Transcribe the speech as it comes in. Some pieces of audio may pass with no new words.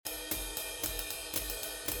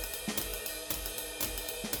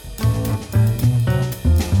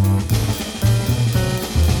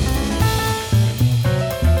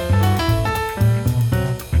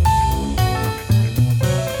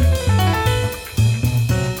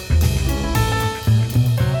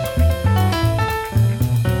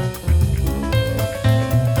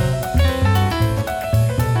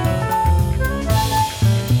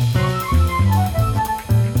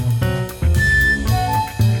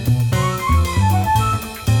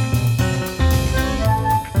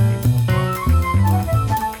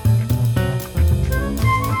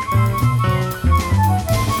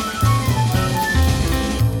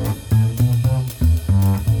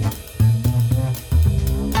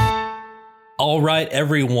All right,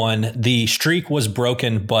 everyone. The streak was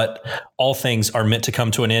broken, but all things are meant to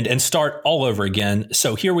come to an end and start all over again.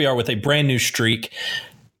 So here we are with a brand new streak,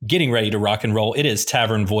 getting ready to rock and roll. It is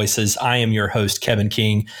Tavern Voices. I am your host, Kevin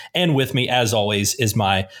King. And with me, as always, is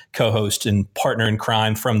my co-host and partner in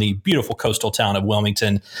crime from the beautiful coastal town of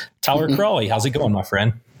Wilmington, Tyler Crawley. How's it going, my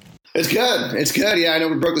friend? It's good. It's good. Yeah, I know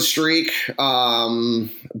we broke the streak.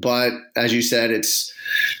 But as you said, it's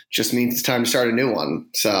just means it's time to start a new one.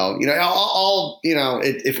 So,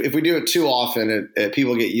 if we do it too often,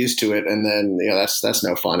 people get used to it. And then, that's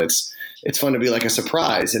no fun. It's fun to be like a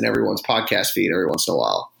surprise in everyone's podcast feed every once in a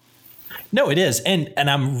while. No, it is. And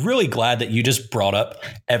I'm really glad that you just brought up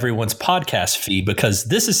everyone's podcast feed, because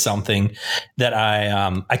this is something that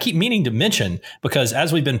I keep meaning to mention, because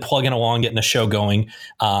as we've been plugging along, getting the show going,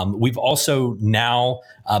 we've also now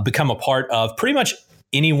become a part of pretty much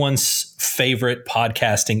anyone's favorite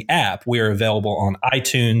podcasting app. We are available on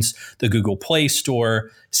iTunes, the Google Play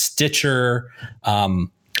Store, Stitcher,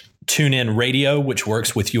 TuneIn Radio, which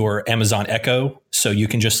works with your Amazon Echo. So you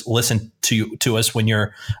can just listen to us when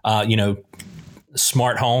your,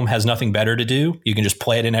 smart home has nothing better to do. You can just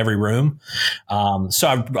play it in every room. So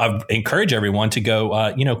I encourage everyone to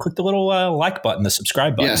go, click the little like button, the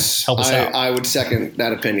subscribe button. Yes, help us out. I would second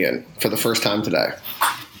that opinion for the first time today.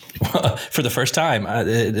 For the first time,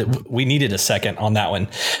 we needed a second on that one,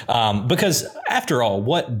 because after all,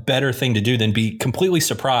 what better thing to do than be completely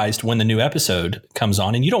surprised when the new episode comes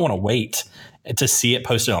on, and you don't want to wait to see it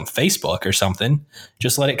posted on Facebook or something.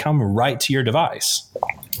 Just let it come right to your device.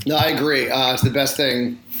 No, I agree. It's the best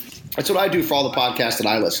thing. That's what I do for all the podcasts that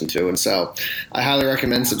I listen to. And so I highly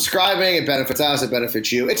recommend subscribing. It benefits us. It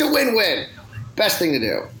benefits you. It's a win-win. Best thing to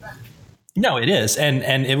do. No, it is. And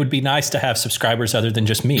it would be nice to have subscribers other than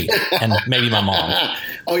just me and maybe my mom.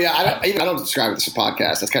 Oh, yeah. I don't subscribe to this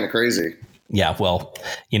podcast. That's kind of crazy. Yeah, well,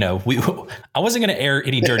 I wasn't going to air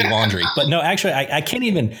any dirty laundry, but no, actually, I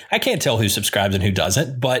can't tell who subscribes and who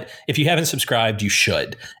doesn't. But if you haven't subscribed, you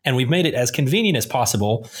should. And we've made it as convenient as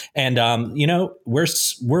possible. And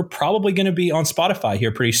we're probably going to be on Spotify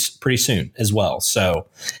here pretty soon as well. So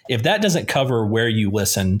if that doesn't cover where you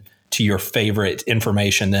listen to your favorite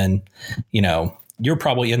information, then you're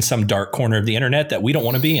probably in some dark corner of the internet that we don't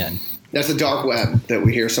want to be in. That's the dark web that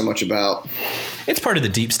we hear so much about. It's part of the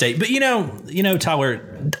deep state. But,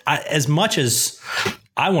 Tyler, as much as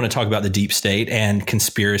I want to talk about the deep state and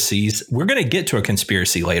conspiracies, we're going to get to a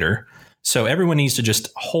conspiracy later. So everyone needs to just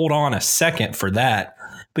hold on a second for that,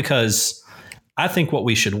 because I think what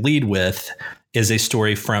we should lead with is a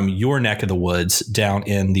story from your neck of the woods down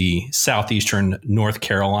in the southeastern North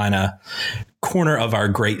Carolina corner of our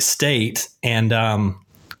great state. And,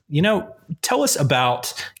 tell us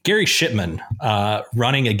about Gary Shipman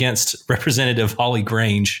running against Representative Holly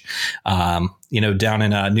Grange, down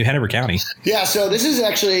in New Hanover County. Yeah, so this is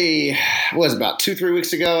actually, about 2-3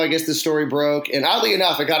 weeks ago, I guess the story broke. And oddly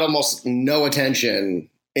enough, it got almost no attention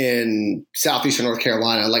in southeastern North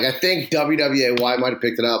Carolina. Like, I think WWAY might have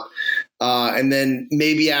picked it up. And then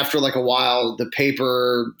maybe after like a while, the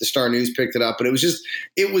paper, the Star News picked it up. But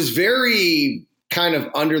it was very kind of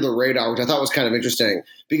under the radar, which I thought was kind of interesting,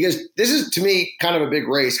 because this is, to me, kind of a big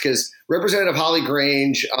race, because Representative Holly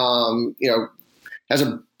Grange, has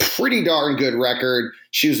a pretty darn good record.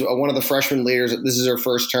 She was one of the freshman leaders. This is her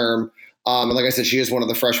first term. And like I said, she is one of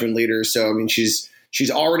the freshman leaders. So, I mean, she's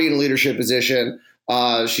already in a leadership position.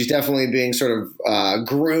 She's definitely being sort of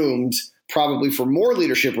groomed probably for more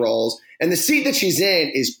leadership roles. And the seat that she's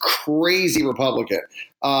in is crazy Republican.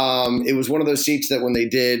 It was one of those seats that when they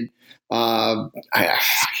did, I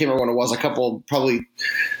can't remember when it was, probably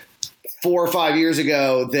 4 or 5 years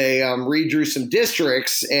ago, they redrew some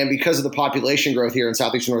districts, and because of the population growth here in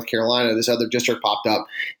southeastern North Carolina, this other district popped up,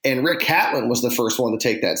 and Rick Catlin was the first one to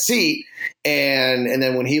take that seat, and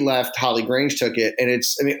then when he left, Holly Grange took it, and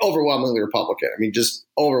it's, overwhelmingly Republican. Just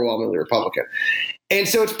overwhelmingly Republican. And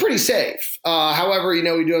so it's pretty safe. However, we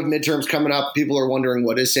do have midterms coming up. People are wondering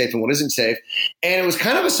what is safe and what isn't safe. And it was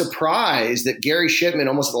kind of a surprise that Gary Shipman,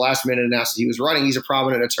 almost at the last minute, announced that he was running. He's a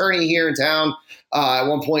prominent attorney here in town. At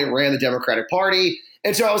one point ran the Democratic Party.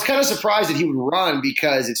 And so I was kind of surprised that he would run,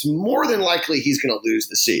 because it's more than likely he's going to lose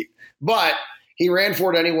the seat. But he ran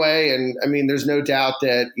for it anyway. And there's no doubt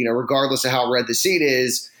that, regardless of how red the seat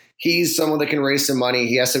is, he's someone that can raise some money.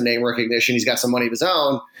 He has some name recognition. He's got some money of his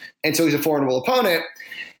own. And so he's a formidable opponent.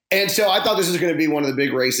 And so I thought this was going to be one of the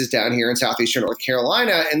big races down here in southeastern North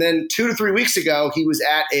Carolina. And then 2 to 3 weeks ago, he was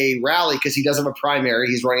at a rally, because he does have a primary.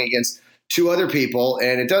 He's running against 2 other people.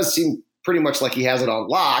 And it does seem pretty much like he has it on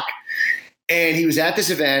lock. And he was at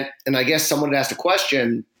this event, and I guess someone had asked a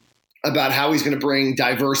question about how he's going to bring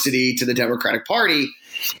diversity to the Democratic Party.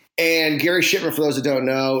 And Gary Shipman, for those that don't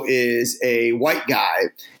know, is a white guy.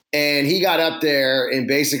 And he got up there and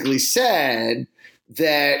basically said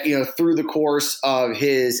that, through the course of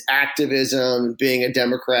his activism, being a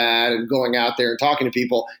Democrat and going out there and talking to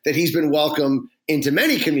people, that he's been welcomed into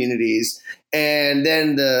many communities. And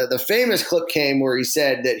then the famous clip came where he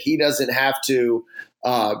said that he doesn't have to,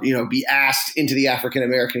 be asked into the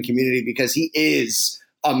African-American community because he is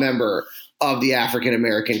a member of the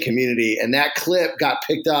African-American community. And that clip got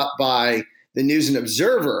picked up by the News and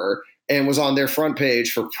Observer and was on their front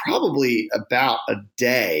page for probably about a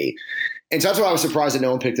day. And so that's why I was surprised that no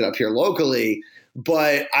one picked it up here locally.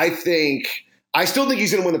 But I still think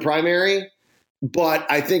he's going to win the primary, but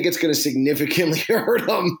I think it's going to significantly hurt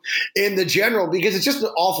him in the general because it's just an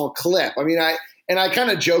awful clip. I mean, I kind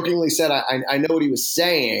of jokingly said, I know what he was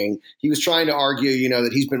saying. He was trying to argue,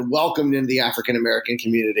 that he's been welcomed into the African-American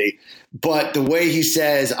community. But the way he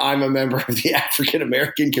says, I'm a member of the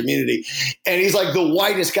African-American community, and he's like the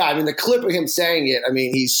whitest guy. I mean, the clip of him saying it,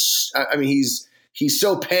 he's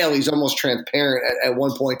so pale, he's almost transparent at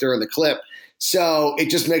one point during the clip. So it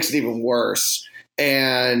just makes it even worse.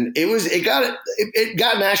 And it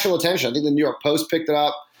got national attention. I think the New York Post picked it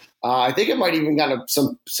up. I think it might even got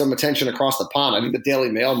some attention across the pond. I think the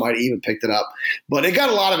Daily Mail might have even picked it up. But it got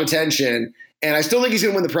a lot of attention. And I still think he's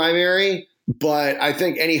going to win the primary. But I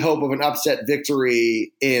think any hope of an upset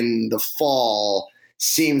victory in the fall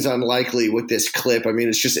seems unlikely with this clip. I mean,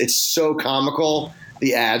 it's so comical.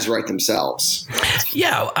 The ads write themselves.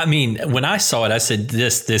 Yeah. I mean, when I saw it, I said,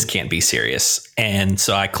 this can't be serious. And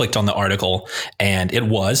so I clicked on the article and it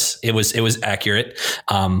was accurate.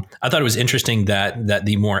 I thought it was interesting that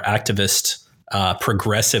the more activist,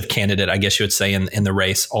 progressive candidate, I guess you would say in the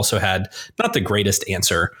race also had not the greatest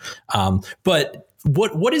answer. But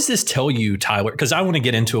what does this tell you, Tyler? Because I want to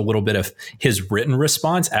get into a little bit of his written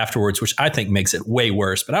response afterwards, which I think makes it way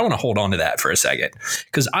worse. But I want to hold on to that for a second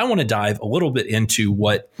because I want to dive a little bit into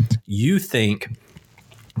what you think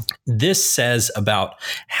this says about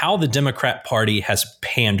how the Democrat Party has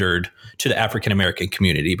pandered to the African-American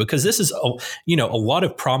community, because this is, a lot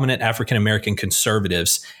of prominent African-American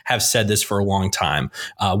conservatives have said this for a long time,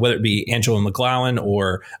 whether it be Angela McGlowan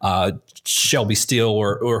or Shelby Steele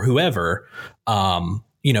or whoever,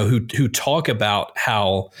 who talk about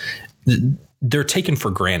how they're taken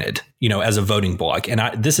for granted, as a voting bloc.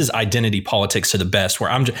 And this is identity politics to the best,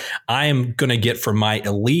 where I am going to get from my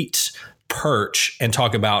elite perch and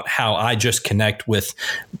talk about how I just connect with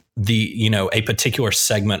a particular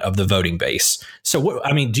segment of the voting base. So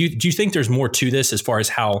do you think there's more to this as far as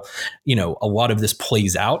how, a lot of this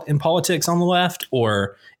plays out in politics on the left,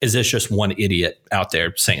 or is this just one idiot out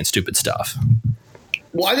there saying stupid stuff?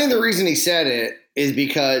 Well, I think the reason he said it is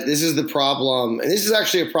because this is the problem, and this is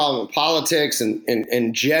actually a problem in politics and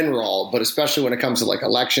in general, but especially when it comes to like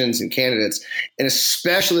elections and candidates, and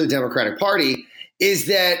especially the Democratic Party, is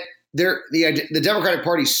that the Democratic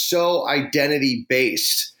Party is so identity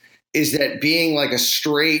based, is that being like a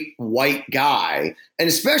straight white guy, and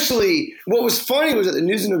especially what was funny was that the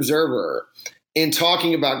News and Observer, in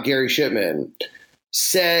talking about Gary Shipman,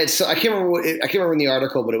 said, so I can't remember in the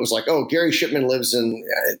article, but it was like, oh, Gary Shipman lives in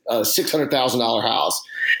a $600,000 house.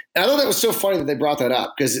 And I thought that was so funny that they brought that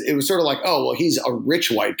up, because it was sort of like, oh, well, he's a rich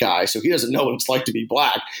white guy, so he doesn't know what it's like to be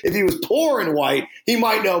black. If he was poor and white, he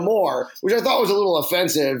might know more, which I thought was a little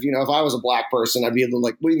offensive. If I was a black person, I'd be a little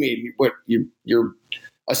like, what do you mean? What you're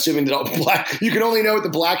assuming that all black, you can only know what the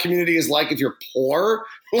black community is like if you're poor?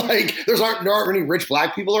 Like there aren't any rich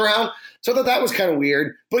black people around. So I thought that was kind of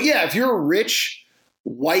weird. But yeah, if you're a rich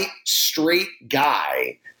white straight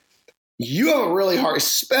guy, you have a really hard,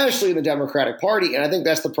 especially in the Democratic Party. And I think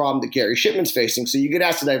that's the problem that Gary Shipman's facing. So you get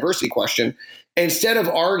asked a diversity question instead of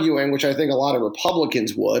arguing, which I think a lot of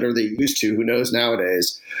Republicans would, or they used to, who knows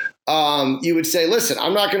nowadays. You would say, listen,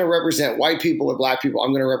 I'm not going to represent white people or black people.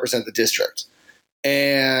 I'm going to represent the district.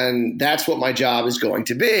 And that's what my job is going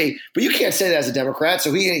to be. But you can't say that as a Democrat.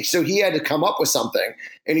 So he had to come up with something.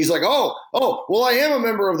 And he's like, oh, well, I am a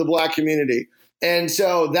member of the black community. And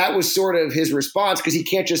so that was sort of his response, because he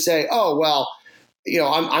can't just say, oh, well,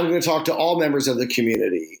 I'm going to talk to all members of the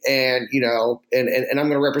community and, and I'm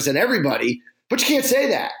going to represent everybody. But you can't say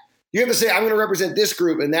that. You have to say, I'm going to represent this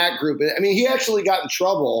group and that group. I mean, he actually got in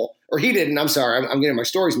trouble, or he didn't. I'm sorry. I'm getting my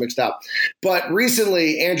stories mixed up. But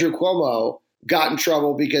recently, Andrew Cuomo got in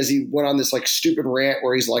trouble because he went on this like stupid rant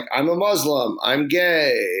where he's like, I'm a Muslim, I'm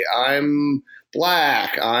gay, I'm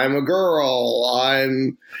black, I'm a girl,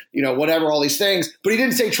 I'm, whatever, all these things. But he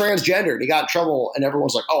didn't say transgender, and he got in trouble, and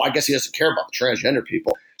everyone's like, oh, I guess he doesn't care about the transgender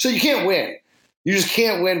people. So you can't win. You just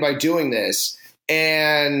can't win by doing this.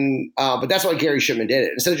 And but that's why Gary Shipman did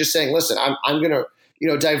it. Instead of just saying, listen, I'm going to,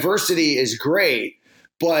 diversity is great,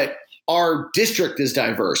 but our district is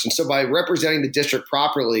diverse. And so by representing the district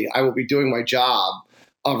properly, I will be doing my job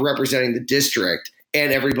of representing the district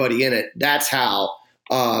and everybody in it. That's how,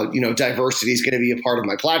 diversity is going to be a part of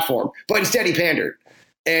my platform. But instead he pandered.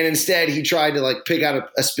 And instead he tried to pick out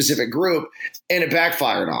a specific group, and it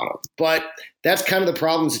backfired on him. But that's kind of the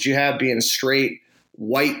problems that you have being a straight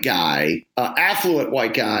white guy, affluent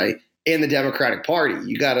white guy in the Democratic Party.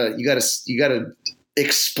 You gotta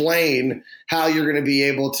explain how you're going to be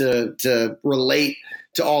able to relate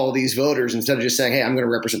to all of these voters instead of just saying, hey, I'm going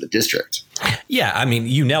to represent the district. Yeah, I mean,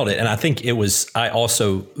 you nailed it. And I think I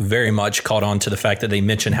also very much caught on to the fact that they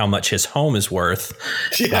mentioned how much his home is worth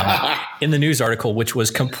in the news article, which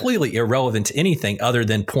was completely irrelevant to anything other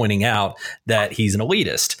than pointing out that he's an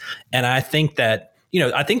elitist. And I think that,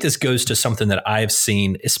 I think this goes to something that I've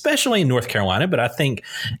seen, especially in North Carolina, but I think,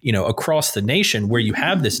 across the nation, where you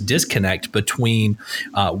have this disconnect between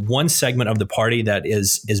one segment of the party that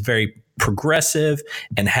is very progressive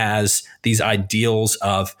and has these ideals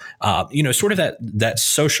of, sort of that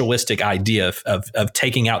socialistic idea of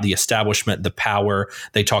taking out the establishment, the power.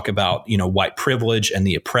 They talk about, white privilege and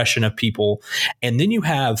the oppression of people. And then you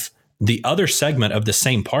have the other segment of the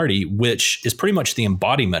same party, which is pretty much the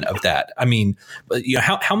embodiment of that. I mean,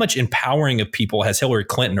 how much empowering of people has Hillary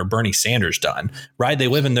Clinton or Bernie Sanders done, right? They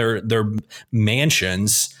live in their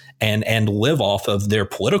mansions and live off of their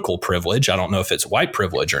political privilege. I don't know if it's white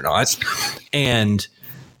privilege or not. And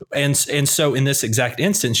so in this exact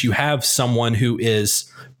instance, you have someone who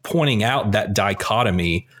is pointing out that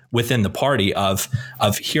dichotomy within the party of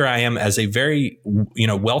here I am as a very,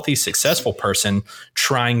 wealthy, successful person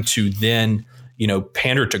trying to then,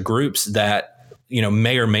 pander to groups that,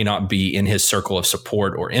 may or may not be in his circle of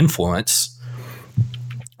support or influence.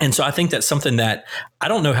 And so I think that's something that I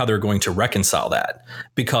don't know how they're going to reconcile that,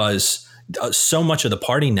 because so much of the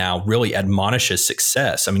party now really admonishes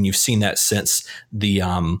success. I mean, you've seen that since the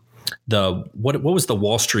what was the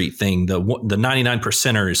Wall Street thing? The 99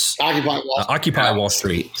 percenters Occupy Wall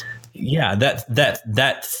Street. Yeah,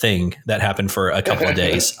 that thing that happened for a couple of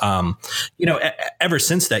days. Ever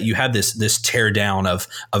since that, you have this tear down of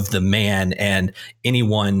the man and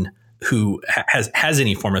anyone who has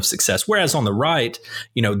any form of success. Whereas on the right,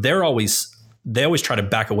 they always try to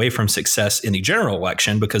back away from success in the general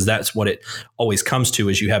election, because that's what it always comes to,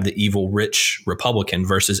 is you have the evil, rich Republican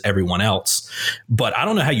versus everyone else. But I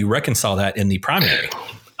don't know how you reconcile that in the primary.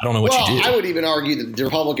 I don't know what you do. I would even argue that the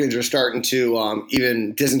Republicans are starting to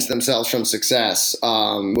even distance themselves from success,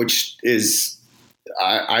 which is,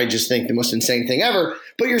 I just think, the most insane thing ever.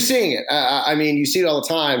 But you're seeing it. I mean, you see it all the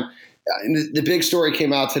time. The big story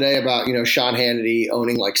came out today about, Sean Hannity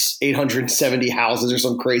owning 870 houses or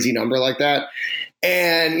some crazy number like that.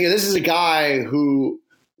 And, this is a guy who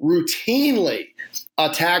routinely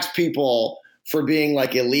attacks people for being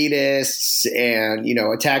elitists and,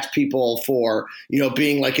 attacks people for,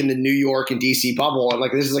 being in the New York and DC bubble. And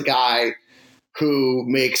this is a guy who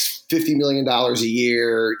makes $50 million a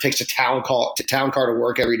year, takes a town car to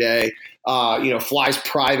work every day, flies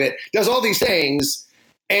private, does all these things.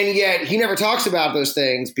 And yet he never talks about those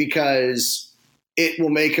things because it will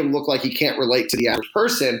make him look like he can't relate to the average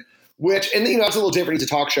person, it's a little different. He's a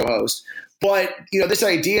talk show host. But, this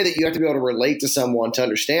idea that you have to be able to relate to someone to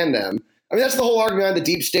understand them, I mean, that's the whole argument on the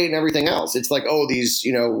deep state and everything else. It's these,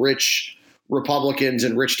 rich Republicans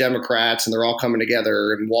and rich Democrats, and they're all coming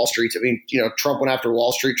together, and Wall Street. I mean, Trump went after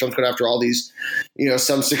Wall Street. Trump's going after all these,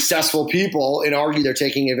 some successful people, and argue they're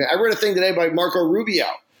taking it. I read a thing today by Marco Rubio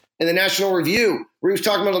in the National Review, where he was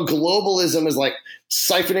talking about globalism is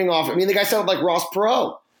siphoning off. I mean, the guy sounded like Ross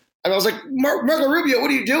Perot. And I was like, Marco Rubio,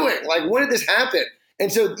 what are you doing? When did this happen?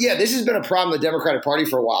 And so, yeah, this has been a problem in the Democratic Party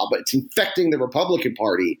for a while, but it's infecting the Republican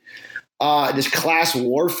Party, this class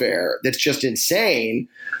warfare that's just insane.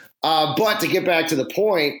 But to get back to the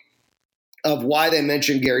point of why they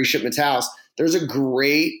mentioned Gary Shipman's house, there's a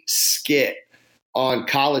great skit on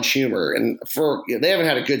College Humor, and they haven't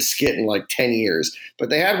had a good skit in 10 years, but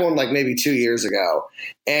they had one maybe 2 years ago,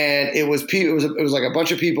 and it was a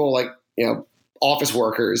bunch of people office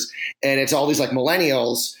workers, and it's all these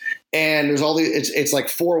millennials, and there's all these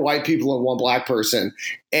it's 4 white people and 1 black person,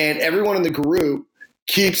 and everyone in the group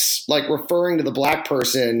keeps referring to the black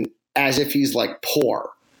person as if he's poor.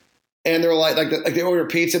 And they're they order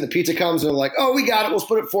pizza, and the pizza comes, and they're like, oh, we got it, we'll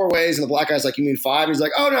split it 4 ways. And the black guy's like, you mean 5? And he's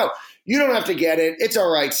like, oh, no, you don't have to get it. It's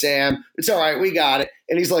all right, Sam. It's all right. We got it.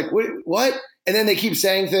 And he's like, what? And then they keep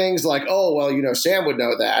saying things like, oh, well, Sam would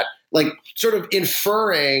know that, sort of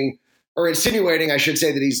inferring or insinuating, I should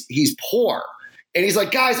say, that he's poor. And he's like,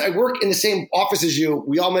 guys, I work in the same office as you.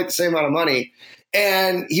 We all make the same amount of money.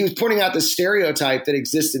 And he was pointing out the stereotype that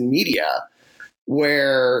exists in media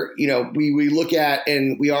where, we look at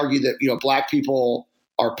and we argue that, black people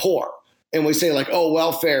are poor. And we say like, oh,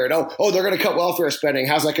 welfare, and they're going to cut welfare spending.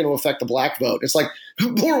 How's that going to affect the black vote? It's like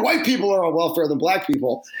more white people are on welfare than black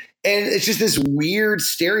people. And it's just this weird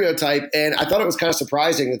stereotype. And I thought it was kind of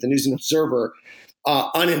surprising that the News and Observer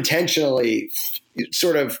unintentionally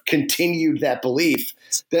sort of continued that belief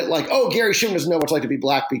that like, oh, Gary Shipman doesn't know what it's like to be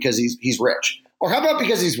black because he's rich. Or how about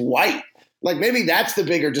because he's white? Like maybe that's the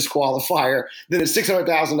bigger disqualifier than a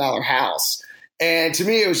 $600,000 house. And to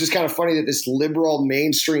me, it was just kind of funny that this liberal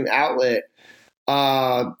mainstream outlet,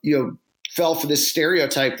 fell for this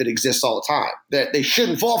stereotype that exists all the time that they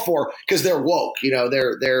shouldn't fall for because they're woke.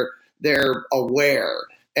 They're aware,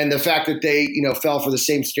 and the fact that they fell for the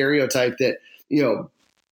same stereotype that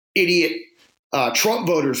idiot Trump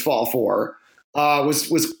voters fall for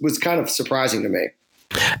was kind of surprising to me.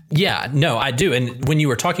 Yeah, no, I do. And when you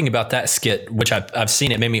were talking about that skit, which I've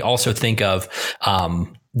seen, it made me also think of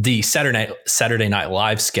the Saturday Night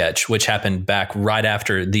Live sketch, which happened back right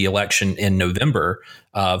after the election in November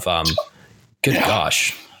of,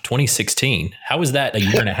 2016. How was that a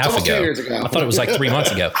year and a half ago? 2 years ago. I thought it was like 3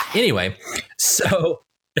 months ago. Anyway, so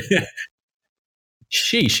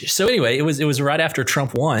sheesh. So anyway, it was right after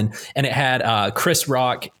Trump won, and it had Chris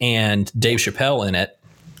Rock and Dave Chappelle in it.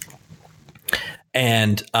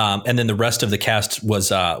 And then the rest of the cast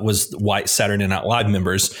was white Saturday Night Live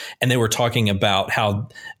members, and they were talking about how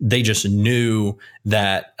they just knew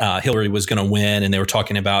that Hillary was going to win, and they were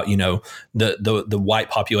talking about the white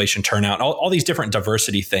population turnout, all these different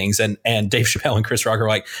diversity things, and Dave Chappelle and Chris Rock are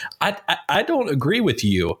like, I don't agree with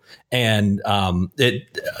you, and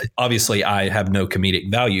it obviously I have no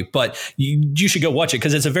comedic value, but you should go watch it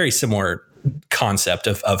because it's a very similar concept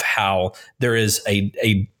of how there is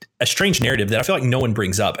a strange narrative that I feel like no one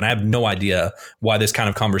brings up. And I have no idea why this kind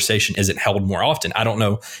of conversation isn't held more often. I don't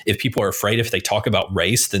know if people are afraid if they talk about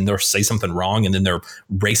race, then they'll say something wrong and then they're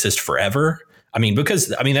racist forever. Because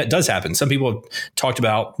that does happen. Some people have talked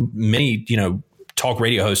about many, talk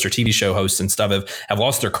radio hosts or TV show hosts and stuff have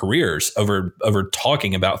lost their careers over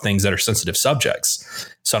talking about things that are sensitive subjects.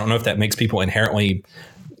 So I don't know if that makes people inherently,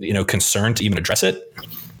 concerned to even address it.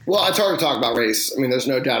 Well, it's hard to talk about race. There's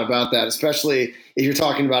no doubt about that, especially if you're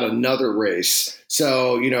talking about another race.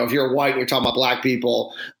 So, if you're white and you're talking about black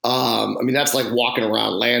people, that's like walking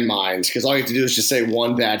around landmines because all you have to do is just say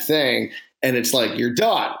one bad thing and it's like you're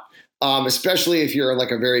done. Especially if you're in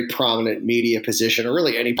like a very prominent media position or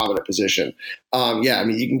really any prominent position.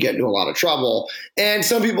 You can get into a lot of trouble. And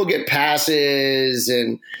some people get passes.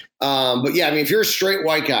 If you're a straight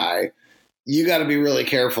white guy, you got to be really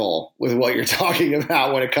careful with what you're talking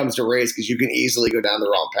about when it comes to race because you can easily go down the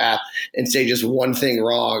wrong path and say just one thing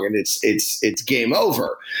wrong and it's game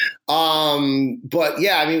over.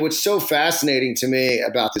 What's so fascinating to me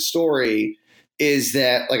about the story is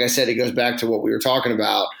that, like I said, it goes back to what we were talking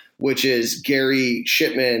about, which is Gary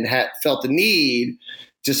Shipman had felt the need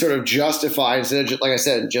to sort of justify, instead of just, like I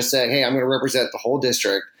said, just saying, hey, I'm going to represent the whole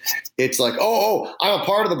district. It's like, oh, I'm a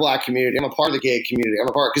part of the black community. I'm a part of the gay community.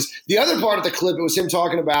 Because the other part of the clip, it was him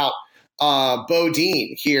talking about Bo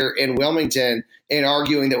Dean here in Wilmington and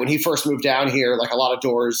arguing that when he first moved down here, like a lot of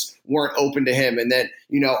doors weren't open to him. And then,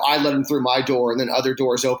 I let him through my door and then other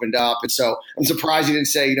doors opened up. And so I'm surprised he didn't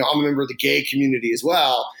say, I'm a member of the gay community as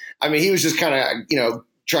well. He was just kind of,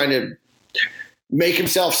 trying to make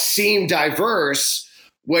himself seem diverse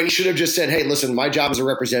when he should have just said, hey, listen, my job as a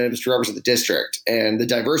representative is to represent the district, and the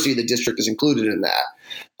diversity of the district is included in that.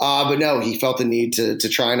 But no, he felt the need to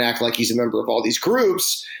try and act like he's a member of all these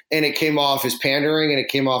groups, and it came off as pandering and it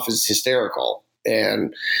came off as hysterical.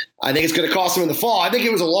 And I think it's going to cost him in the fall. I think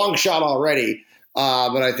it was a long shot already,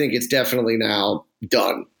 but I think it's definitely now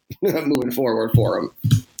done moving forward for him.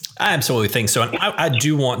 I absolutely think so. And I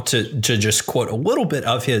do want to just quote a little bit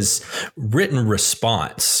of his written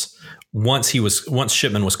response once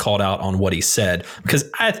Shipman was called out on what he said, because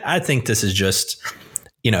I think this is just,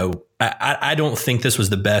 I don't think this was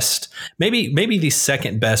the best, maybe the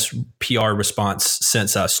second best PR response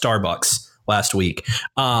since Starbucks last week.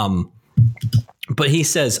 But he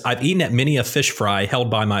says, I've eaten at many a fish fry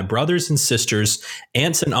held by my brothers and sisters,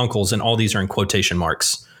 aunts and uncles, and all these are in quotation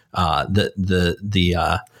marks.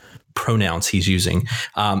 The pronouns he's using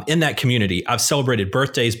in that community. I've celebrated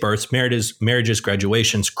birthdays, births, marriages,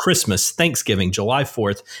 graduations, Christmas, Thanksgiving, July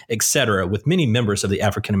 4th, etc., with many members of the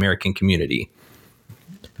African American community.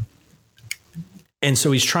 And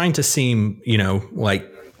so he's trying to seem, like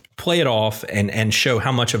play it off and show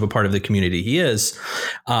how much of a part of the community he is.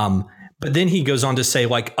 But then he goes on to say,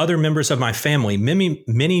 like other members of my family,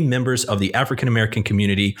 many members of the African-American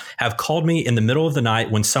community have called me in the middle of the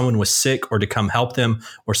night when someone was sick or to come help them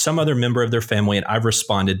or some other member of their family. And I've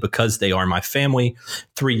responded because they are my family.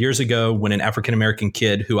 3 years ago, when an African-American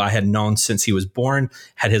kid who I had known since he was born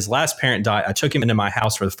had his last parent die, I took him into my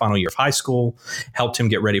house for the final year of high school, helped him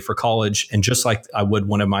get ready for college. And just like I would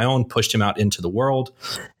one of my own, pushed him out into the world.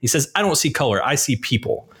 He says, I don't see color. I see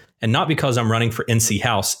people. And not because I'm running for NC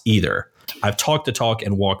House either. I've talked the talk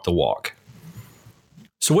and walked the walk.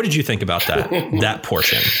 So what did you think about that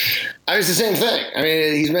portion? I mean, it's the same thing. I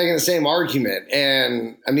mean, he's making the same argument.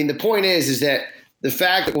 And I mean, the point is that the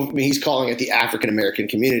fact that he's calling it the African-American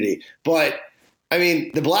community, but I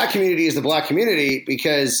mean, the black community is the black community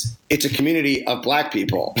because it's a community of black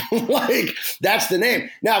people. Like, that's the name.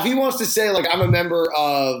 Now, if he wants to say, like, I'm a member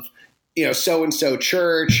of, so-and-so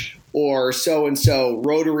church or so-and-so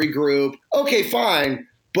Rotary group, okay, fine.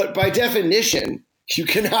 But by definition, you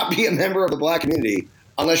cannot be a member of the black community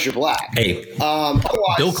unless you're black. Hey,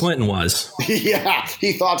 Bill Clinton was. Yeah,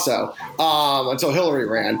 he thought so until Hillary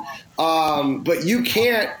ran. But you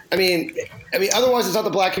can't. I mean, otherwise it's not the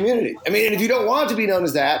black community. I mean, and if you don't want to be known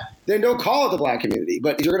as that, then don't call it the black community.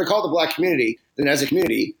 But if you're going to call it the black community, then as a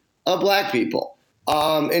community of black people.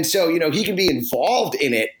 And so he can be involved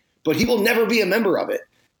in it, but he will never be a member of it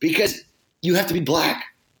because you have to be black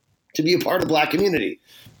to be a part of the black community.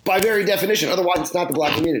 By very definition. Otherwise, it's not the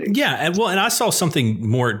black community. Yeah. And I saw something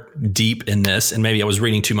more deep in this, and maybe I was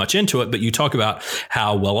reading too much into it, but you talk about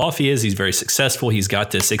how well off he is. He's very successful. He's got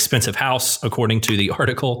this expensive house, according to the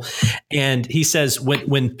article. And he says,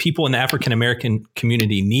 when people in the African-American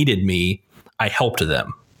community needed me, I helped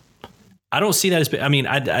them. I don't see that as,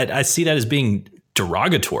 I see that as being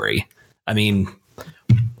derogatory. I mean,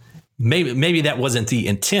 maybe that wasn't the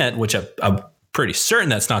intent, which I'm pretty certain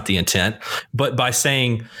that's not the intent, but by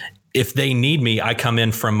saying if they need me, I come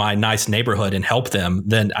in from my nice neighborhood and help them,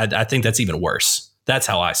 then I think that's even worse. That's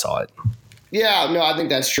how I saw it. Yeah, no, I think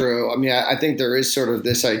that's true. I mean, I think there is sort of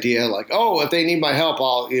this idea like, oh, if they need my help,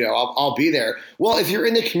 I'll be there. Well, if you're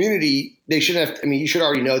in the community, they should have. I mean, you should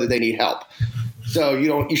already know that they need help. So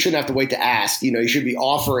you shouldn't have to wait to ask. You should be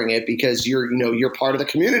offering it because you're part of the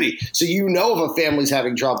community. So if a family's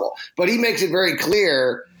having trouble. But he makes it very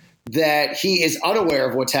clear that he is unaware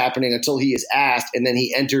of what's happening until he is asked, and then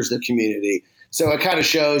he enters the community. So it kind of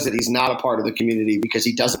shows that he's not a part of the community because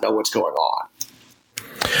he doesn't know what's going on.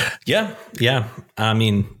 Yeah. I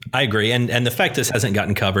mean, I agree. And the fact this hasn't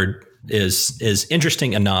gotten covered is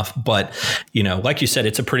interesting enough. But, like you said,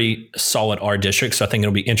 it's a pretty solid R district. So I think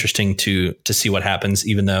it'll be interesting to see what happens,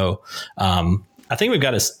 even though I think we've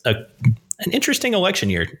got an interesting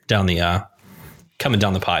election year coming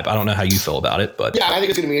down the pipe. I don't know how you feel about it, but yeah, I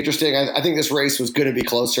think it's going to be interesting. I think this race was going to be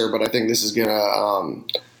closer, but I think this is going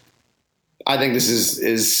to. I think this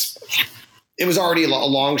is. It was already a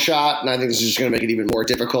long shot, and I think this is just going to make it even more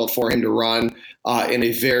difficult for him to run in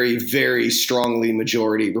a very, very strongly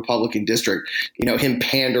majority Republican district. Him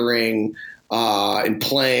pandering and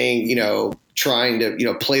playing, trying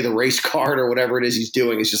to, play the race card or whatever it is he's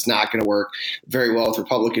doing is just not going to work very well with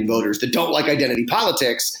Republican voters that don't like identity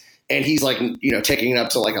politics. And he's taking it up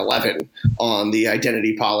to 11 on the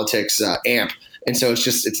identity politics amp. And so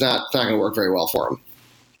it's not going to work very well for him.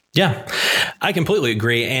 Yeah, I completely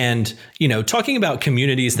agree. And, talking about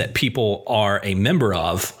communities that people are a member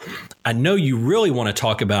of, I know you really want to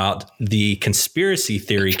talk about the conspiracy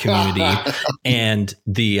theory community and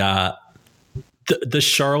the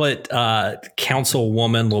Charlotte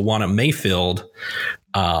councilwoman, LaWanna Mayfield.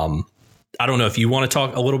 I don't know if you want to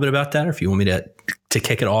talk a little bit about that or if you want me to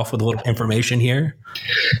kick it off with a little information here.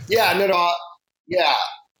 Yeah, no. Yeah.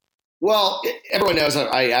 Well, everyone knows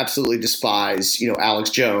I absolutely despise, Alex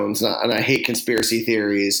Jones, and I hate conspiracy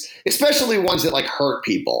theories, especially ones that hurt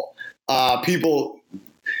people. People,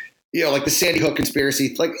 like the Sandy Hook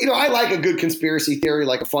conspiracy. I like a good conspiracy theory,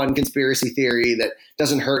 like a fun conspiracy theory that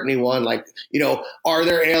doesn't hurt anyone. Are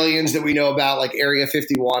there aliens that we know about, like Area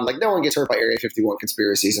 51? No one gets hurt by Area 51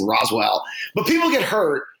 conspiracies in Roswell, but people get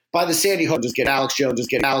hurt by the Sandy Hook. Just get Alex Jones is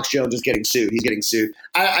getting sued. He's getting sued.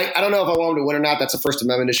 I don't know if I want him to win or not. That's a First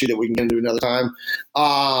Amendment issue that we can get into another time.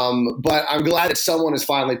 But I'm glad that someone is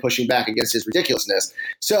finally pushing back against his ridiculousness.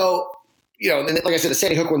 So, and like I said, the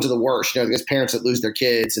Sandy Hook ones are the worst. There's parents that lose their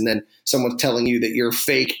kids, and then someone's telling you that you're a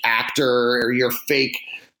fake actor or you're a fake,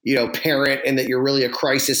 parent, and that you're really a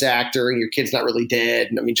crisis actor and your kid's not really dead.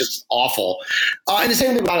 And just awful. And the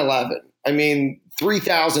same thing with 9/11.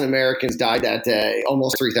 3,000 Americans died that day,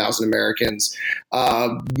 almost 3,000 Americans,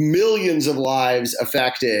 millions of lives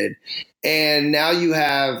affected. And now you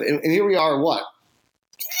have, and here we are,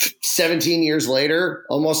 17 years later,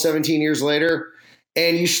 almost 17 years later,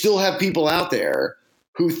 and you still have people out there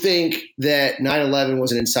who think that 9/11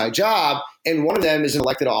 was an inside job. And one of them is an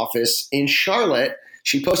elected office in Charlotte.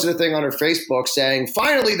 She posted a thing on her Facebook saying,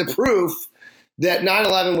 finally, the proof that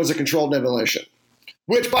 9/11 was a controlled demolition,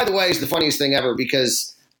 which, by the way, is the funniest thing ever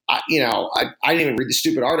because, I didn't even read the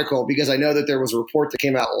stupid article because I know that there was a report that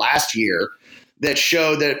came out last year that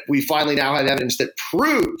showed that we finally now have evidence that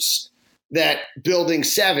proves that Building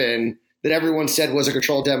 7 that everyone said was a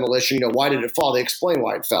controlled demolition. Why did it fall? They explained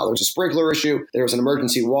why it fell. There was a sprinkler issue. There was an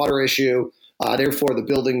emergency water issue. Therefore, the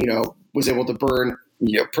building, was able to burn,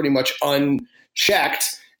 pretty much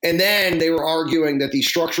unchecked. And then they were arguing that the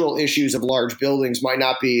structural issues of large buildings might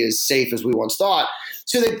not be as safe as we once thought.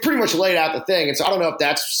 So they pretty much laid out the thing. And so I don't know if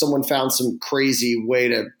that's someone found some crazy way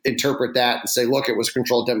to interpret that and say, look, it was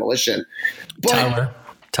controlled demolition. But,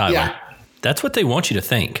 Tyler, yeah. That's what they want you to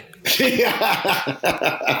think.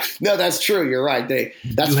 No, that's true. You're right.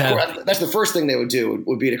 That's the first thing they would do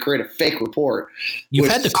would be to create a fake report. You've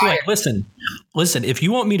had to correct. Listen. If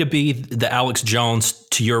you want me to be the Alex Jones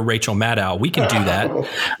to your Rachel Maddow, we can do that.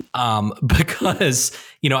 Because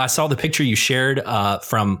I saw the picture you shared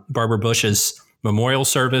from Barbara Bush's memorial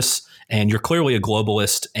service, and you're clearly a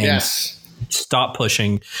globalist. And yes. Stop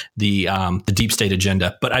pushing the deep state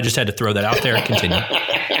agenda. But I just had to throw that out there and continue.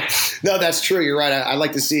 No, that's true. You're right. I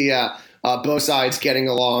like to see both sides getting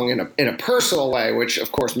along in a personal way, which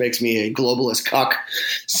of course makes me a globalist cuck.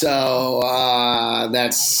 So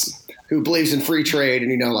that's who believes in free trade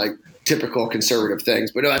and like typical conservative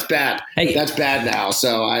things. But no, that's bad. Hey. That's bad now.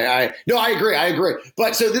 So I agree.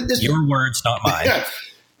 But so this your words, not mine.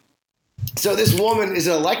 So this woman is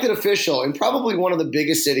an elected official in probably one of the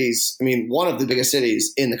biggest cities. I mean, one of the biggest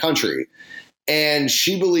cities in the country. And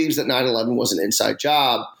she believes that 9/11 was an inside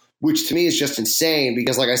job, which to me is just insane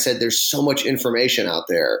because, like I said, there's so much information out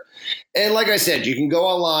there. And like I said, you can go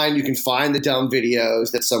online, you can find the dumb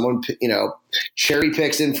videos that someone, cherry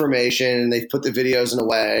picks information and they put the videos in a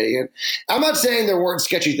way. And I'm not saying there weren't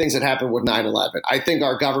sketchy things that happened with 9/11. I think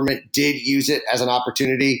our government did use it as an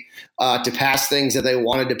opportunity to pass things that they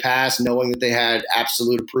wanted to pass, knowing that they had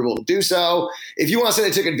absolute approval to do so. If you want to say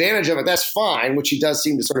they took advantage of it, that's fine, which he does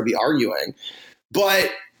seem to sort of be arguing.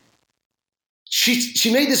 But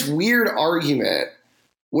she made this weird argument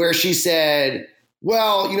where she said,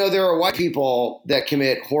 well, there are white people that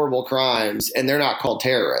commit horrible crimes and they're not called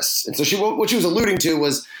terrorists. And so what she was alluding to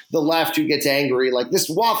was the left who gets angry, like this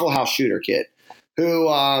Waffle House shooter kid who,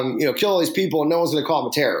 killed all these people and no one's going to call him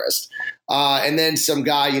a terrorist. And then some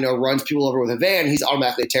guy, runs people over with a van. He's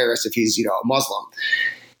automatically a terrorist if he's, a Muslim.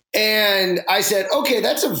 And I said, okay,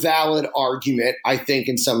 that's a valid argument, I think,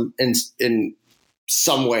 in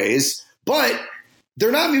some ways, but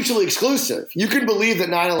they're not mutually exclusive. You can believe that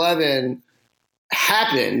 9/11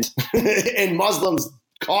 happened and Muslims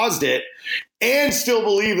caused it and still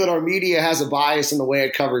believe that our media has a bias in the way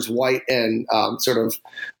it covers white and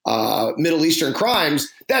Middle Eastern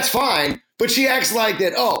crimes. That's fine. But she acts like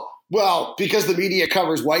that, well, because the media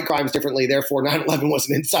covers white crimes differently, therefore 9/11 was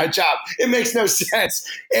an inside job. It makes no sense.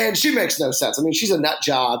 And she makes no sense. I mean, she's a nut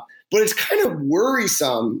job, but it's kind of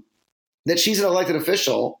worrisome that she's an elected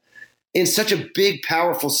official in such a big,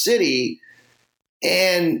 powerful city,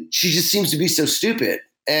 and she just seems to be so stupid.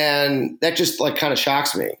 And that just kind of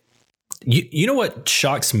shocks me. You know what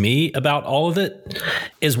shocks me about all of it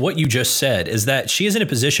is what you just said, is that she is in a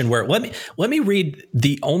position where let me read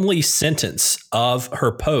the only sentence of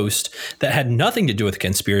her post that had nothing to do with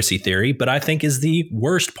conspiracy theory, but I think is the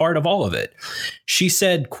worst part of all of it. She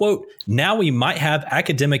said, quote, now we might have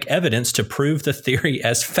academic evidence to prove the theory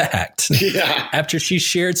as fact. Yeah. After she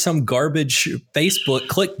shared some garbage Facebook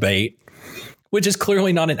clickbait, which is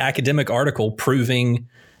clearly not an academic article proving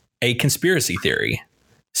a conspiracy theory.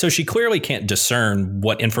 So she clearly can't discern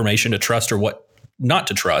what information to trust or what not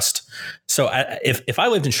to trust. So if I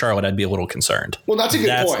lived in Charlotte, I'd be a little concerned. Well, that's a good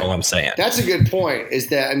point. That's all I'm saying. That's a good point, is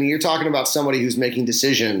that, you're talking about somebody who's making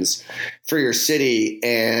decisions for your city,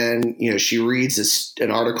 and, she reads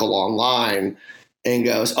an article online and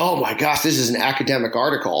goes, oh my gosh, this is an academic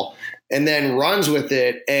article, and then runs with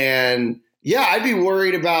it. And yeah, I'd be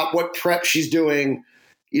worried about what prep she's doing,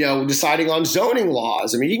 deciding on zoning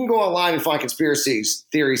laws. You can go online and find conspiracy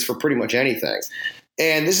theories for pretty much anything.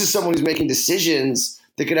 And this is someone who's making decisions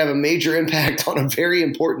that could have a major impact on a very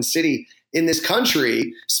important city in this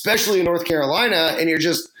country, especially in North Carolina. And you're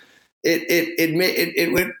just, it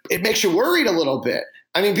makes you worried a little bit.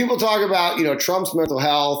 People talk about, Trump's mental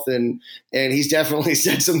health, and he's definitely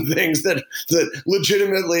said some things that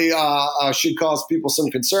legitimately should cause people some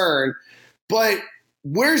concern. But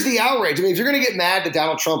where's the outrage? If you're going to get mad that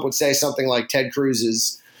Donald Trump would say something like Ted Cruz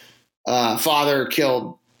is, father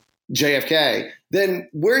killed JFK, then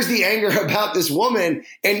where's the anger about this woman?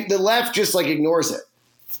 And the left just like ignores it.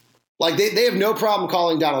 Like they have no problem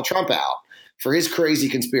calling Donald Trump out for his crazy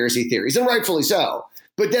conspiracy theories, and rightfully so.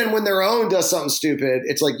 But then when their own does something stupid,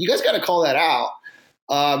 it's like, you guys got to call that out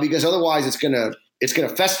because otherwise it's gonna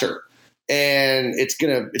fester and it's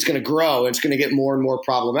gonna grow and it's gonna get more and more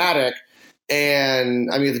problematic.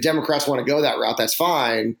 And I mean, if the Democrats want to go that route, that's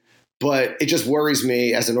fine. But it just worries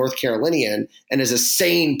me as a North Carolinian and as a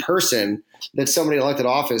sane person that somebody in elected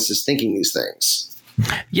office is thinking these things.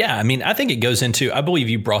 Yeah, I mean, I think it goes into, I believe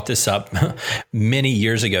you brought this up many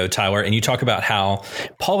years ago, Tyler, and you talk about how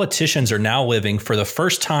politicians are now living for the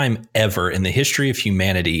first time ever in the history of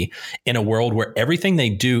humanity in a world where everything they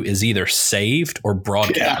do is either saved or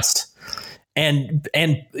broadcast. Yeah.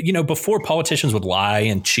 And you know, before politicians would lie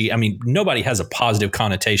and cheat, I mean, nobody has a positive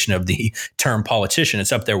connotation of the term politician.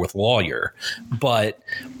 It's up there with lawyer. But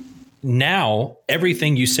now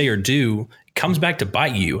everything you say or do comes back to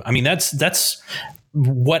bite you. I mean, that's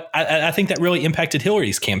what I think that really impacted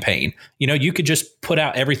Hillary's campaign. You know, you could just put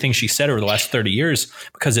out everything she said over the last 30 years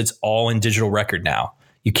because it's all in digital record now.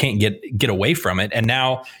 You can't get away from it. And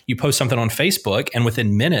now you post something on Facebook and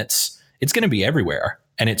within minutes, it's going to be everywhere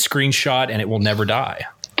and it's screenshot and it will never die.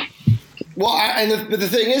 Well, but the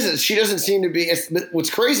thing is she doesn't seem to be. What's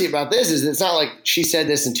crazy about this is it's not like she said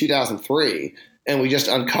this in 2003 and we just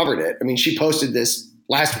uncovered it. I mean, she posted this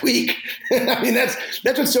last week. I mean, that's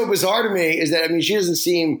what's so bizarre to me is that, I mean, she doesn't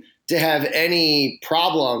seem to have any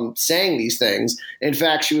problem saying these things. In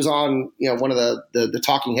fact, she was on, you know, one of the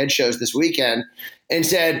talking head shows this weekend and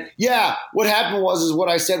said, yeah, what happened is what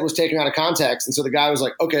I said was taken out of context. And so the guy was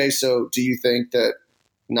like, okay, so do you think that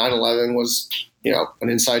 9/11 was, you know, an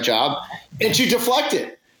inside job? And she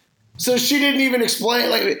deflected. So she didn't even explain,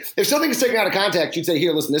 like, if something is taken out of context, you'd say,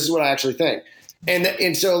 here, listen, this is what I actually think.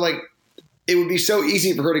 And so like, it would be so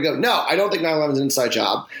easy for her to go, no, I don't think 9/11 is an inside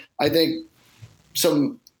job. I think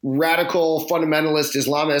some radical fundamentalist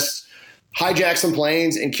Islamists hijacked some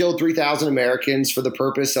planes and killed 3,000 Americans for the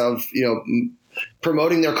purpose of, you know,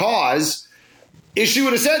 promoting their cause. If she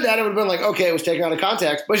would have said that, it would have been like, okay, it was taken out of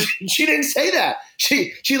context. But she didn't say that.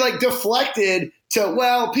 She like deflected to,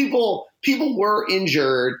 well, people were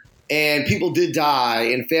injured and people did die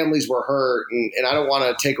and families were hurt. And I don't want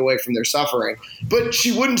to take away from their suffering. But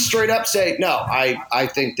she wouldn't straight up say, no, I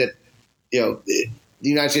think that, you know, the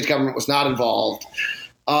United States government was not involved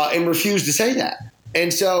and refused to say that.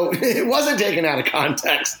 And so it wasn't taken out of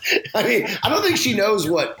context. I mean, I don't think she knows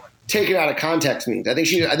what taken out of context means. I think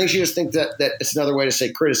she just thinks that it's another way to say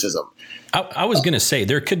criticism. I was going to say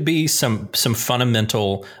there could be some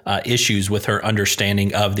fundamental issues with her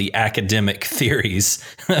understanding of the academic theories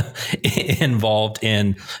involved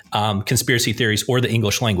in conspiracy theories or the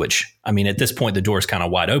English language. I mean, at this point, the door is kind of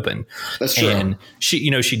wide open. That's true. And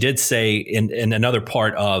she did say in another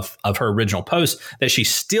part of her original post that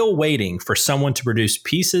she's still waiting for someone to produce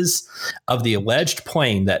pieces of the alleged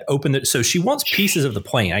plane that opened it. So she wants pieces of the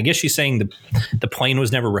plane. I guess she's saying the plane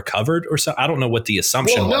was never recovered or so. I don't know what the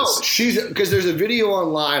assumption was. No, because there's a video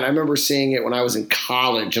online. I remember seeing it when I was in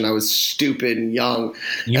college and I was stupid and young.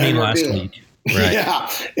 You mean last week? Right. Yeah.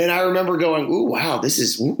 And I remember going, ooh, wow,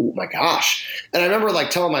 ooh, my gosh. And I remember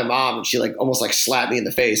like telling my mom and she like almost like slapped me in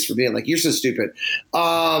the face for being like, you're so stupid.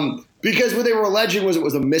 Because what they were alleging was it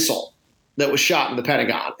was a missile that was shot in the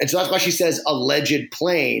Pentagon. And so that's why she says alleged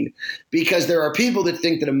plane, because there are people that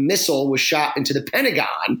think that a missile was shot into the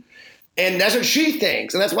Pentagon. And that's what she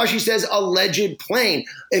thinks. And that's why she says alleged plane.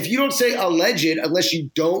 If you don't say alleged, unless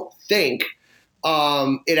you don't think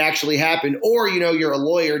it actually happened, or, you know, you're a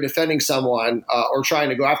lawyer defending someone or trying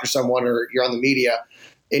to go after someone, or you're on the media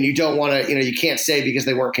and you don't want to, you know, you can't say because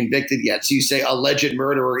they weren't convicted yet. So you say alleged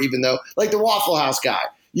murderer, even though, like the Waffle House guy,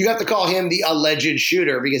 you have to call him the alleged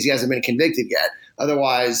shooter because he hasn't been convicted yet.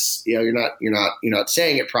 Otherwise, you know, you're not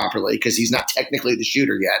saying it properly because he's not technically the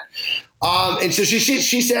shooter yet. And so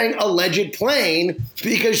she's saying alleged plane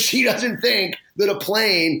because she doesn't think that a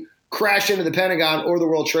plane crashed into the Pentagon or the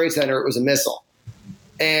World Trade Center. It was a missile.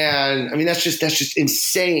 And I mean, that's just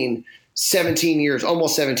insane.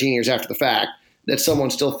 Almost 17 years after the fact, that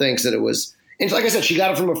someone still thinks that it was. And like I said, she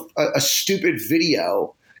got it from a stupid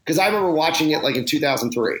video, because I remember watching it like in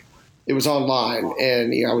 2003. It was online,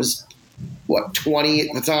 and you know, I was 20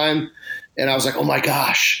 at the time, and I was like, oh my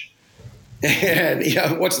gosh. And you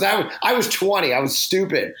know, what's that? I was 20. I was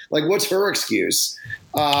stupid. Like, what's her excuse?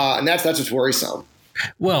 And that's what's worrisome.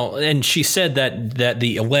 Well, and she said that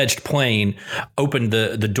the alleged plane opened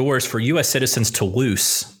the doors for U.S. citizens to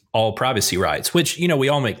loose all privacy rights, which, we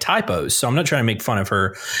all make typos. So I'm not trying to make fun of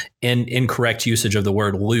her incorrect usage of the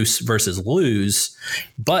word loose versus lose,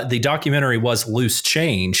 but the documentary was Loose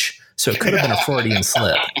Change. So it could have been a Freudian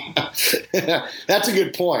slip. That's a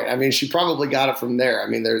good point. I mean, she probably got it from there. I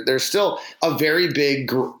mean, there's still a very big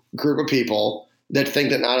group of people that think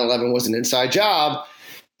that 9/11 was an inside job.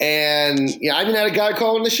 And I even had a guy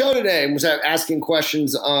calling the show today and was asking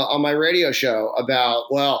questions on my radio show about,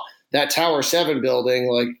 that Tower 7 building,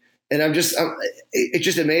 and it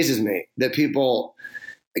just amazes me that people,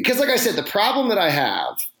 because like I said, the problem that I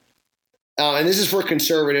have, and this is for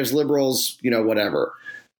conservatives, liberals, whatever,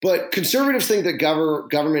 but conservatives think that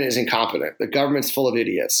government is incompetent, that government's full of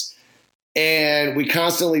idiots. And we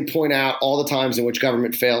constantly point out all the times in which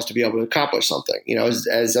government fails to be able to accomplish something. As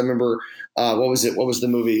I remember, what was the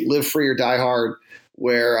movie Live Free or Die Hard,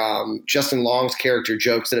 where Justin Long's character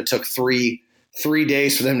jokes that it took three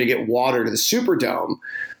days for them to get water to the Superdome.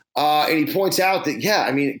 And he points out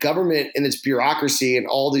that, government and its bureaucracy and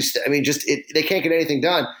all these, they can't get anything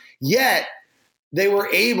done. Yet they were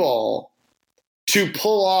able to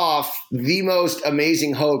pull off the most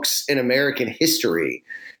amazing hoax in American history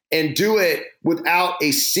and do it without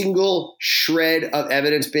a single shred of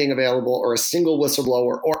evidence being available or a single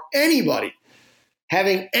whistleblower or anybody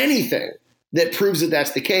having anything that proves that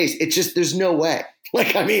that's the case. It's just, there's no way.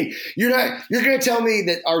 You're going to tell me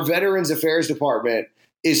that our Veterans Affairs Department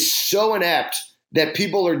is so inept that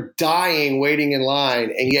people are dying waiting in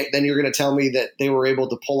line, and yet then you're going to tell me that they were able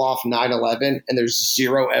to pull off 9/11 and there's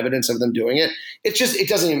zero evidence of them doing it.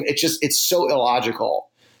 It's so illogical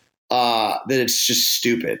that it's just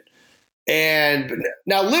stupid. And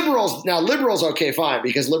now liberals, okay, fine,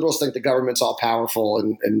 because liberals think the government's all powerful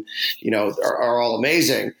and are all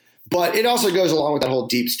amazing. But it also goes along with that whole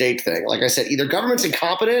deep state thing. Like I said, either government's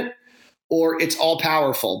incompetent or it's all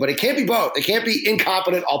powerful, but it can't be both. It can't be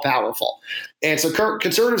incompetent, all powerful. And so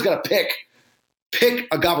conservatives got to pick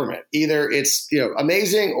a government. Either it's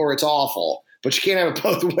amazing or it's awful, but you can't have it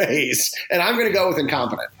both ways. And I'm going to go with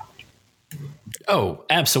incompetent. Oh,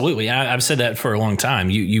 absolutely. I've said that for a long time.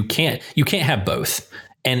 You can't have both.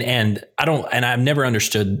 And I've never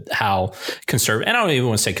understood how conservative, and I don't even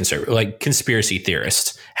want to say conservative, like conspiracy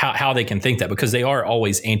theorists, how they can think that, because they are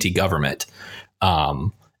always anti-government.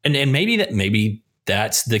 And maybe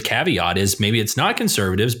that's the caveat, is maybe it's not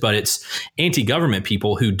conservatives, but it's anti-government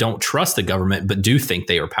people who don't trust the government, but do think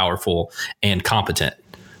they are powerful and competent.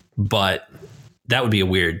 But that would be a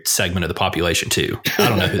weird segment of the population too. I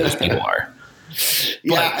don't know who those people are.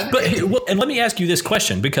 But and let me ask you this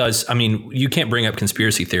question, because you can't bring up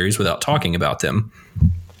conspiracy theories without talking about them.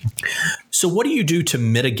 So what do you do to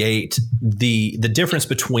mitigate the difference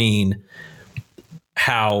between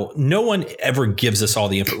how no one ever gives us all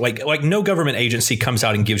the info, like no government agency comes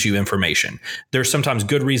out and gives you information. There's sometimes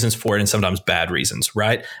good reasons for it and sometimes bad reasons,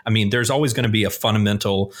 right? There's always going to be a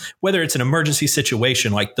fundamental, whether it's an emergency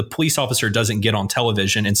situation, like the police officer doesn't get on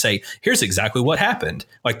television and say, here's exactly what happened.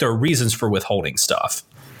 Like, there are reasons for withholding stuff.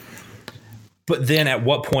 But then at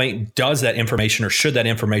what point does that information, or should that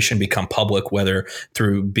information become public, whether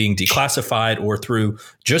through being declassified or through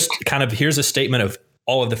just kind of, here's a statement of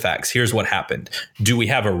all of the facts. Here's what happened. Do we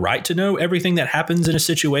have a right to know everything that happens in a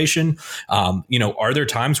situation? Are there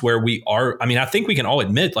times where we are? I think we can all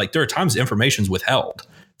admit, like, there are times information's withheld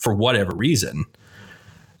for whatever reason,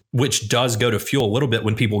 which does go to fuel a little bit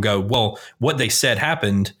when people go, well, what they said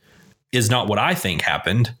happened is not what I think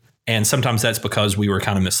happened. And sometimes that's because we were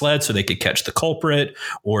kind of misled so they could catch the culprit,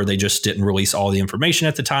 or they just didn't release all the information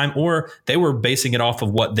at the time, or they were basing it off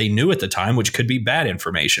of what they knew at the time, which could be bad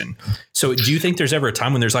information. So do you think there's ever a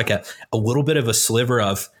time when there's like a little bit of a sliver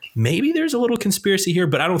of maybe there's a little conspiracy here,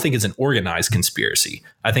 but I don't think it's an organized conspiracy.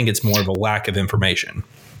 I think it's more of a lack of information.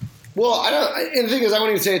 Well, I don't, and the thing is, I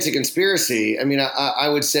wouldn't even say it's a conspiracy. I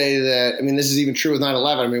would say that, this is even true with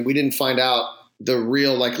 9/11. We didn't find out the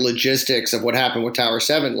real logistics of what happened with Tower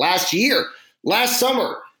 7 last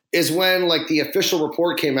summer is when the official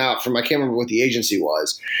report came out from, I can't remember what the agency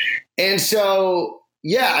was. And so,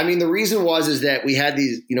 the reason is that we had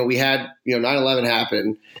 9/11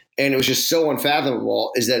 happen, and it was just so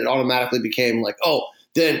unfathomable, is that it automatically became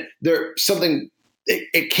then there's something,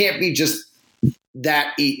 it can't be just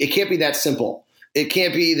that, it can't be that simple. It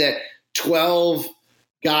can't be that 12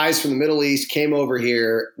 guys from the Middle East came over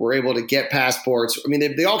here, were able to get passports.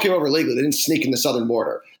 They all came over legally. They didn't sneak in the southern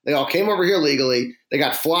border. They all came over here legally. They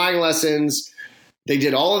got flying lessons. They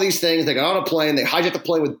did all of these things. They got on a plane. They hijacked the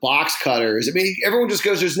plane with box cutters. Everyone just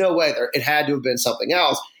goes, there's no way. It had to have been something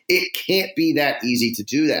else. It can't be that easy to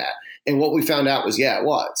do that. And what we found out was, it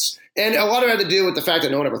was. And a lot of it had to do with the fact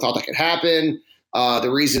that no one ever thought that could happen.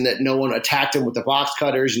 The reason that no one attacked him with the box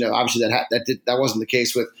cutters, obviously that wasn't the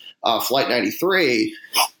case with Flight 93,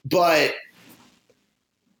 but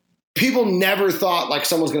people never thought like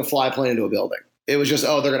someone's going to fly a plane into a building. It was just,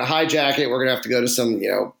 they're going to hijack it. We're going to have to go to some,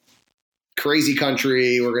 crazy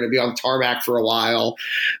country. We're going to be on tarmac for a while.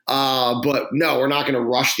 But no, we're not going to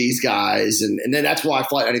rush these guys. And then that's why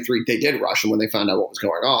Flight 93, they did rush them when they found out what was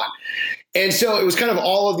going on. And so it was kind of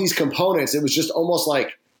all of these components. It was just almost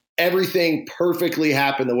like everything perfectly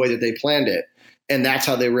happened the way that they planned it. And that's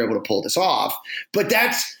how they were able to pull this off. But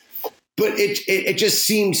it just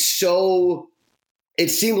seemed so, it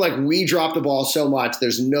seemed like we dropped the ball so much.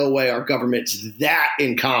 There's no way our government's that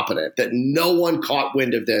incompetent that no one caught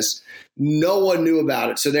wind of this. No one knew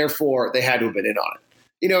about it. So therefore they had to have been in on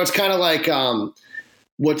it. It's kind of like,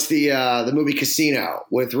 what's the movie Casino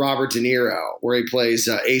with Robert De Niro, where he plays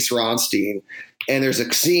Ace Ronstein. And there's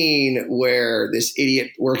a scene where this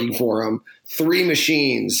idiot working for him, 3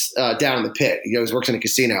 machines down in the pit. He works in a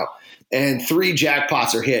casino. And 3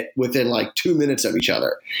 jackpots are hit within like 2 minutes of each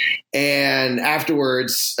other. And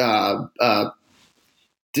afterwards, De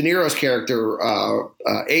Niro's character,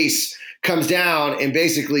 Ace, comes down and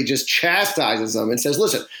basically just chastises them and says,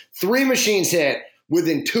 listen, 3 machines hit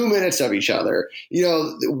within 2 minutes of each other.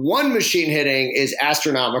 1 machine hitting is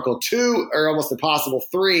astronomical. 2 are almost impossible.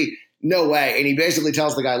 3, no way. And he basically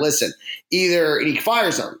tells the guy, listen, and he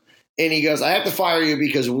fires him. And he goes, I have to fire you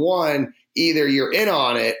because 1, either you're in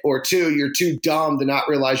on it, or 2, you're too dumb to not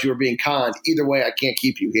realize you were being conned. Either way, I can't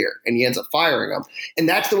keep you here. And he ends up firing him. And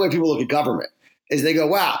that's the way people look at government, is they go,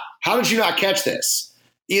 wow, how did you not catch this?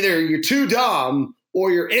 Either you're too dumb or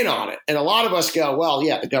you're in on it. And a lot of us go, well,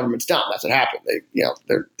 yeah, the government's dumb. That's what happened.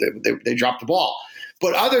 They dropped the ball.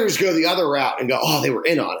 But others go the other route and go, oh, they were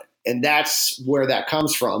in on it. And that's where that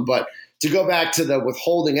comes from. But to go back to the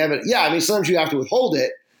withholding evidence, sometimes you have to withhold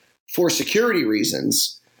it for security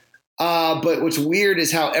reasons. But what's weird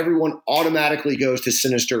is how everyone automatically goes to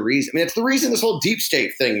sinister reason. It's the reason this whole deep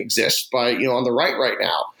state thing exists on the right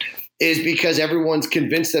now, is because everyone's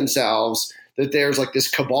convinced themselves that there's like this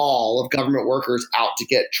cabal of government workers out to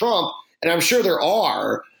get Trump. And I'm sure there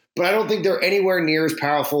are, but I don't think they're anywhere near as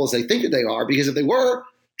powerful as they think that they are, because if they were,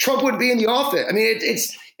 Trump wouldn't be in the office.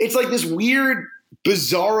 It's like this weird,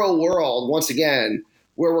 bizarro world, once again,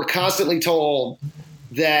 where we're constantly told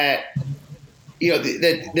that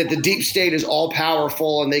that the deep state is all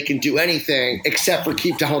powerful and they can do anything except for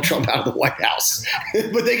keep Donald Trump out of the White House.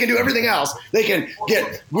 But they can do everything else. They can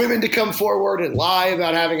get women to come forward and lie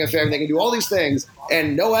about having a family. They can do all these things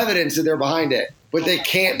and no evidence that they're behind it. But they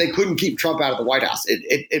couldn't keep Trump out of the White House.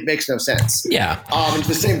 It makes no sense. Yeah. It's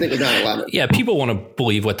the same thing with 9/11. Yeah. People want to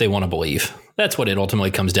believe what they want to believe. That's what it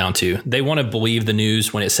ultimately comes down to. They want to believe the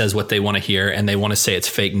news when it says what they want to hear, and they want to say it's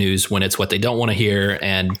fake news when it's what they don't want to hear,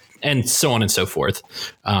 and so on and so forth.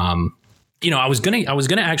 I was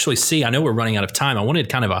gonna actually see. I know we're running out of time. I wanted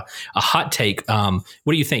kind of a hot take. What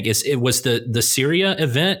do you think? Was the Syria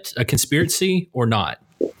event a conspiracy or not?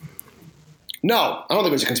 No, I don't think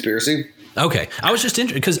it was a conspiracy. Okay. I was just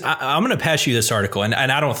interested because I'm going to pass you this article, and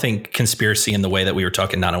I don't think conspiracy in the way that we were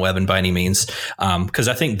talking 9/11 by any means, because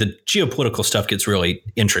I think the geopolitical stuff gets really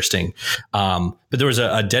interesting. But there was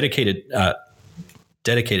a dedicated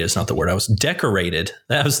is not the word decorated.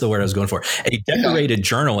 That was the word I was going for. A decorated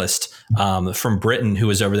journalist from Britain who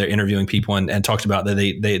was over there interviewing people and talked about that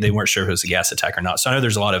they weren't sure if it was a gas attack or not. So I know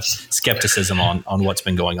there's a lot of skepticism on what's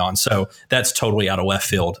been going on. So that's totally out of left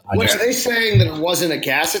field. Are they saying that it wasn't a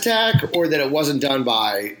gas attack or that it wasn't done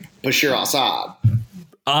by Bashar al-Assad?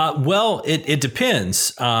 Well, it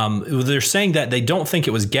depends. They're saying that they don't think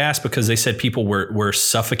it was gas because they said people were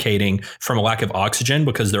suffocating from a lack of oxygen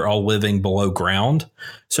because they're all living below ground.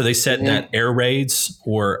 So they said that air raids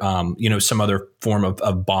or, some other form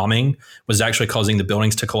of bombing was actually causing the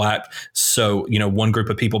buildings to collapse. So, one group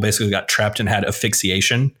of people basically got trapped and had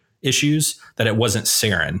asphyxiation issues, that it wasn't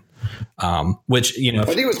sarin, which, I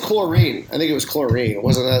think it was chlorine.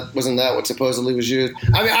 Wasn't that what supposedly was used?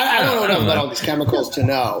 I don't know enough about all these chemicals to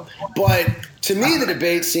know, but to me, the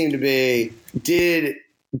debate seemed to be, did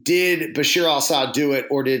Bashar al-Assad do it,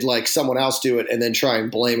 or did like someone else do it and then try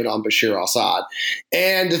and blame it on Bashar al-Assad?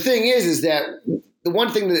 And the thing is that the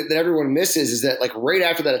one thing that everyone misses is that like right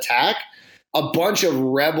after that attack, a bunch of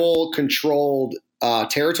rebel controlled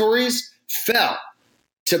territories fell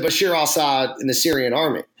to Bashar al-Assad and the Syrian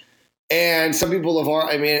army. And some people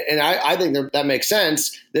I think that makes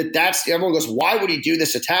sense. Everyone goes, why would he do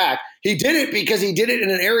this attack? He did it because he did it in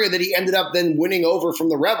an area that he ended up then winning over from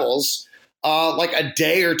the rebels like a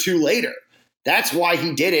day or two later. That's why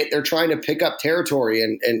he did it. They're trying to pick up territory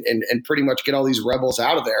and pretty much get all these rebels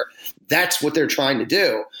out of there. That's what they're trying to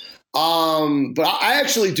do. But I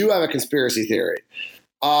actually do have a conspiracy theory.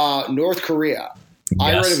 North Korea. Yes.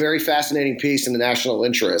 I read a very fascinating piece in the National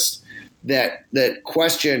Interest that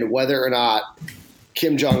questioned whether or not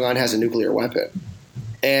Kim Jong-un has a nuclear weapon,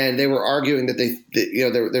 and they were arguing that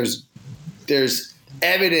there's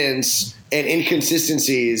evidence and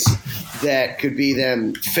inconsistencies that could be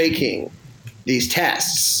them faking these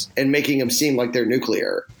tests and making them seem like they're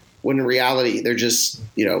nuclear, when in reality they're just,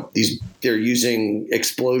 they're using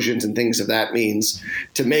explosions and things of that means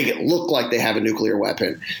to make it look like they have a nuclear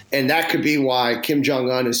weapon. And that could be why Kim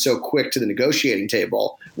Jong-un is so quick to the negotiating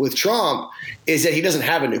table with Trump, is that he doesn't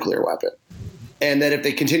have a nuclear weapon. And that if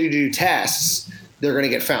they continue to do tests, they're going to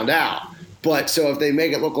get found out. But so if they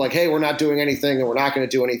make it look like, hey, we're not doing anything and we're not going to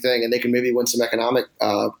do anything, and they can maybe win some economic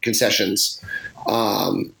concessions,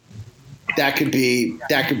 that could be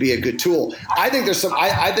a good tool. I think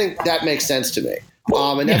I think that makes sense to me.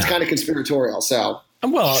 And that's kind of conspiratorial. So,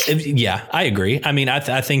 well, I agree. I mean,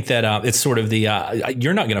 I think that it's sort of the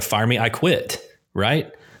you're not going to fire me, I quit,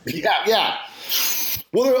 right? Yeah.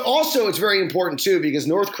 Well, also, it's very important, too, because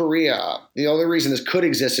North Korea, the only reason this could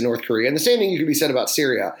exist in North Korea, and the same thing could be said about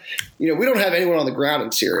Syria, we don't have anyone on the ground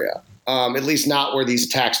in Syria, at least not where these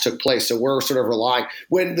attacks took place. So we're sort of relying.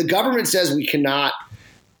 When the government says we cannot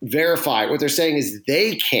verify, what they're saying is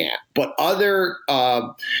they can't, but other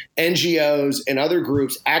NGOs and other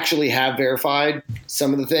groups actually have verified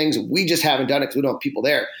some of the things. We just haven't done it because we don't have people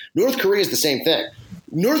there. North Korea is the same thing.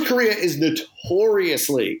 North Korea is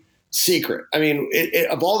notoriously secret. I mean,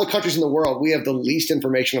 of all the countries in the world, we have the least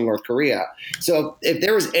information on North Korea. So if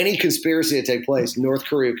there was any conspiracy to take place, North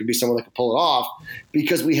Korea could be someone that could pull it off,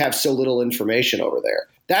 because we have so little information over there.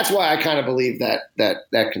 That's why I kind of believe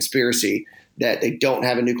that conspiracy, that they don't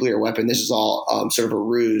have a nuclear weapon. This is all sort of a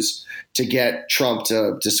ruse to get Trump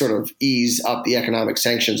to sort of ease up the economic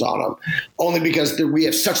sanctions on them, only because we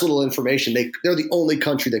have such little information. They're the only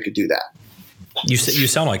country that could do that. You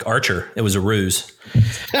sound like Archer. It was a ruse.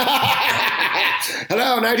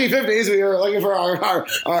 Hello, 1950s. We were looking for our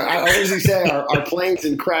what does he say? Our planes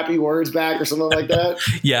and crappy words back, or something like that.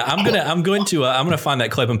 Yeah, I'm going to find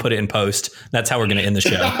that clip and put it in post. That's how we're going to end the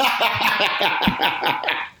show.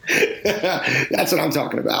 That's what I'm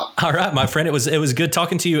talking about. All right, my friend. It was good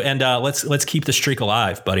talking to you, and let's keep the streak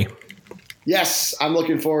alive, buddy. Yes, I'm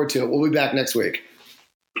looking forward to it. We'll be back next week.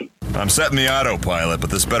 I'm setting the autopilot, but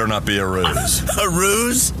this better not be a ruse. A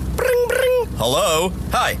ruse? Bring, bring. Hello?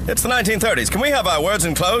 Hi, it's the 1930s. Can we have our words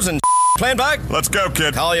and clothes and playing back? Let's go,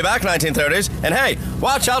 kid. Call you back, 1930s. And hey,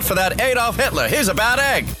 watch out for that Adolf Hitler. He's a bad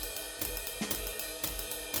egg.